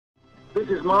This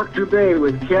is Marc Droubay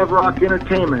with Kev Rock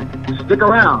Entertainment. Stick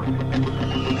around.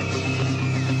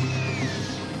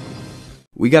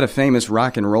 We got a famous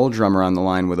rock and roll drummer on the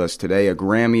line with us today, a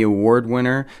Grammy Award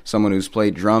winner, someone who's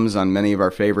played drums on many of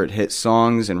our favorite hit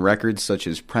songs and records such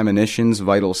as Premonitions,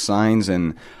 Vital Signs,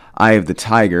 and Eye of the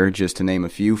Tiger, just to name a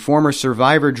few. Former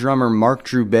Survivor drummer Marc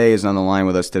Droubay is on the line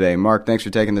with us today. Marc, thanks for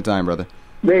taking the time, brother.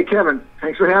 Hey, Kevin.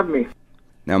 Thanks for having me.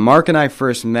 Now, Marc and I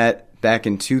first met back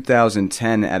in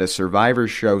 2010 at a Survivor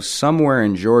show somewhere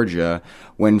in Georgia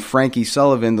when Frankie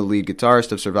Sullivan, the lead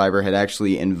guitarist of Survivor, had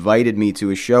actually invited me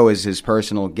to a show as his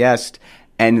personal guest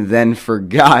and then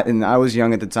forgot. And I was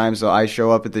young at the time, so I show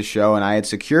up at the show and I had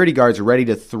security guards ready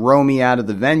to throw me out of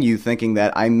the venue thinking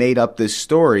that I made up this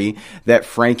story that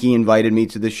Frankie invited me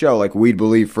to the show. Like, we'd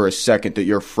believe for a second that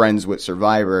you're friends with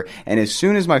Survivor. And as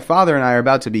soon as my father and I are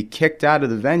about to be kicked out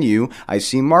of the venue, I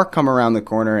see Marc come around the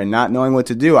corner, and not knowing what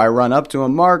to do, I run up to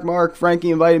him. Marc, Frankie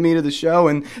invited me to the show,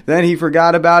 and then he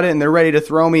forgot about it, and they're ready to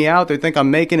throw me out. They think I'm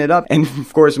making it up. And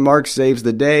of course, Marc saves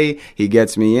the day. He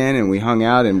gets me in, and we hung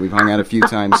out, and we've hung out a few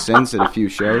times since at a few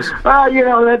shows. I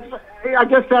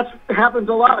guess that happens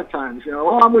a lot of times.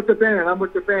 I'm with the band.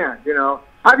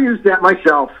 I've used that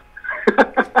myself.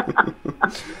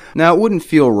 Now, it wouldn't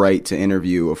feel right to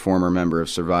interview a former member of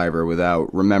Survivor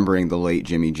without remembering the late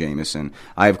Jimi Jamison.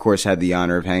 I, of course, had the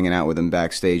honor of hanging out with him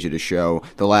backstage at a show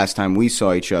the last time we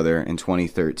saw each other in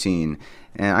 2013.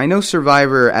 And I know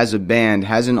Survivor as a band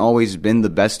hasn't always been the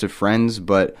best of friends,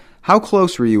 but how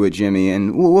close were you with Jimi,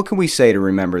 and what can we say to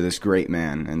remember this great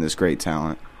man and this great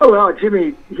talent? Oh, well,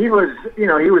 Jimi, he was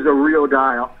a real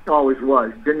guy, always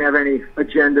was. Didn't have any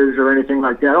agendas or anything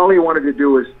like that. All he wanted to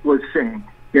do was sing,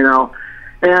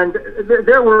 And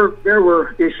there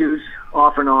were issues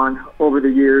off and on over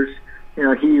the years. He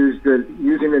used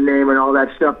using the name and all that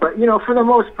stuff. But, for the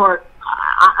most part,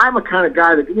 I'm a kind of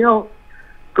guy that,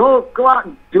 go out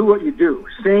and do what you do,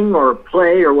 sing or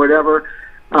play or whatever.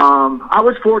 I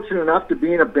was fortunate enough to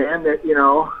be in a band that,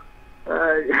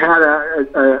 had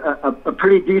a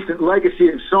pretty decent legacy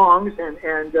of songs,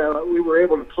 and we were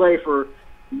able to play for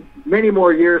many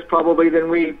more years probably than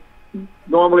we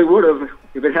normally would have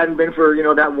if it hadn't been for,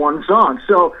 that one song.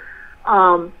 So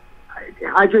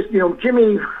I just,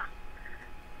 Jimi,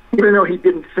 even though he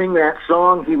didn't sing that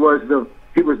song, he was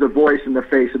the voice and the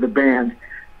face of the band.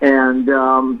 And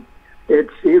it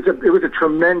was a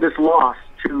tremendous loss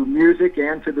to music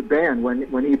and to the band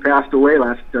when he passed away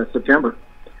last September.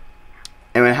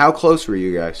 And how close were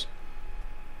you guys?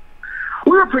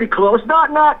 We were pretty close,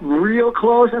 not real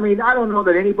close. I mean, I don't know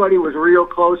that anybody was real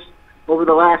close over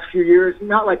the last few years.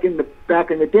 Not like back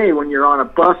in the day when you're on a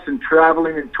bus and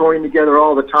traveling and touring together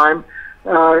all the time.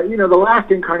 The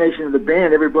last incarnation of the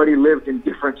band, everybody lived in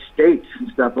different states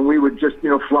and stuff, and we would just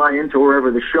fly into wherever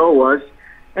the show was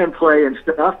and play and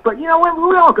stuff. But we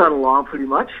all got along pretty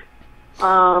much.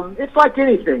 It's like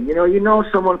anything, you know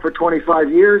someone for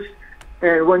 25 years,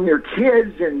 and when you're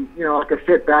kids, and like I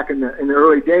said, back in the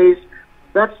early days,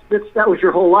 that was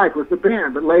your whole life with the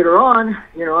band. But later on,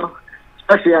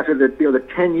 especially after the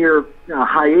 10-year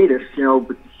hiatus,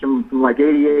 from like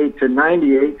 88 to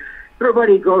 98,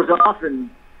 everybody goes off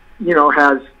and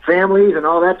has families and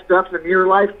all that stuff, and your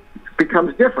life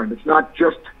becomes different. It's not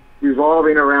just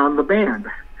revolving around the band.